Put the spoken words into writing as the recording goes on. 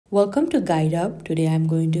Welcome to Guide Up. Today I'm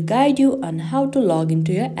going to guide you on how to log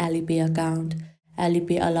into your Alipay account.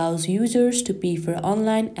 Alipay allows users to pay for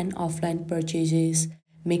online and offline purchases,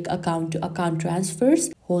 make account-to-account transfers,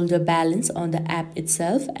 hold a balance on the app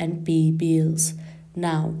itself, and pay bills.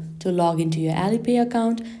 Now, to log into your Alipay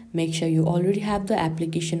account, make sure you already have the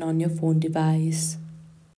application on your phone device.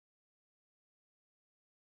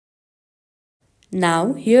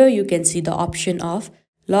 Now, here you can see the option of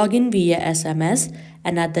login via SMS,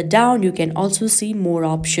 and at the down you can also see more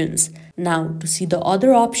options. Now, to see the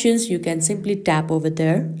other options, you can simply tap over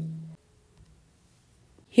there.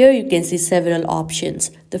 Here you can see several options.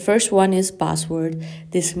 The first one is password.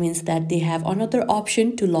 This means that they have another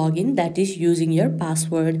option to log in, that is using your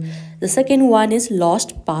password. The second one is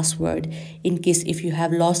lost password. In case if you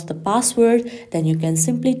have lost the password, then you can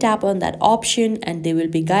simply tap on that option and they will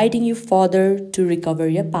be guiding you further to recover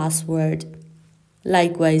your password.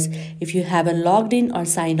 Likewise, if you haven't logged in or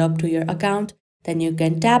signed up to your account, then you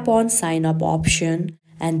can tap on sign up option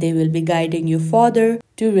and they will be guiding you further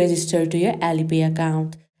to register to your Alipay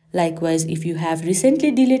account. Likewise, if you have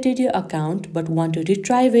recently deleted your account but want to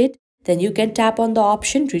retrieve it, then you can tap on the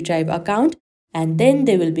option retrieve account and then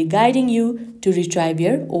they will be guiding you to retrieve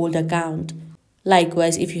your old account.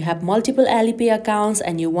 Likewise, if you have multiple Alipay accounts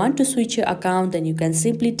and you want to switch your account, then you can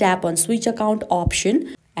simply tap on switch account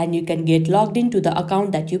option and you can get logged into the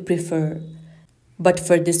account that you prefer. But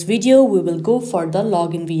for this video, we will go for the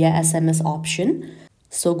login via SMS option.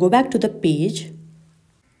 So go back to the page.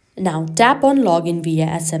 Now tap on login via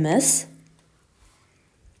SMS.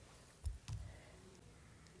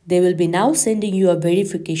 They will be now sending you a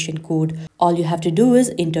verification code. All you have to do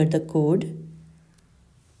is enter the code.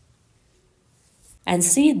 And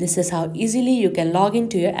see, this is how easily you can log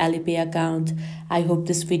into your Alipay account. I hope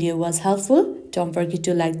this video was helpful. Don't forget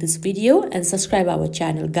to like this video and subscribe our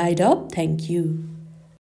channel Guide Up. Thank you.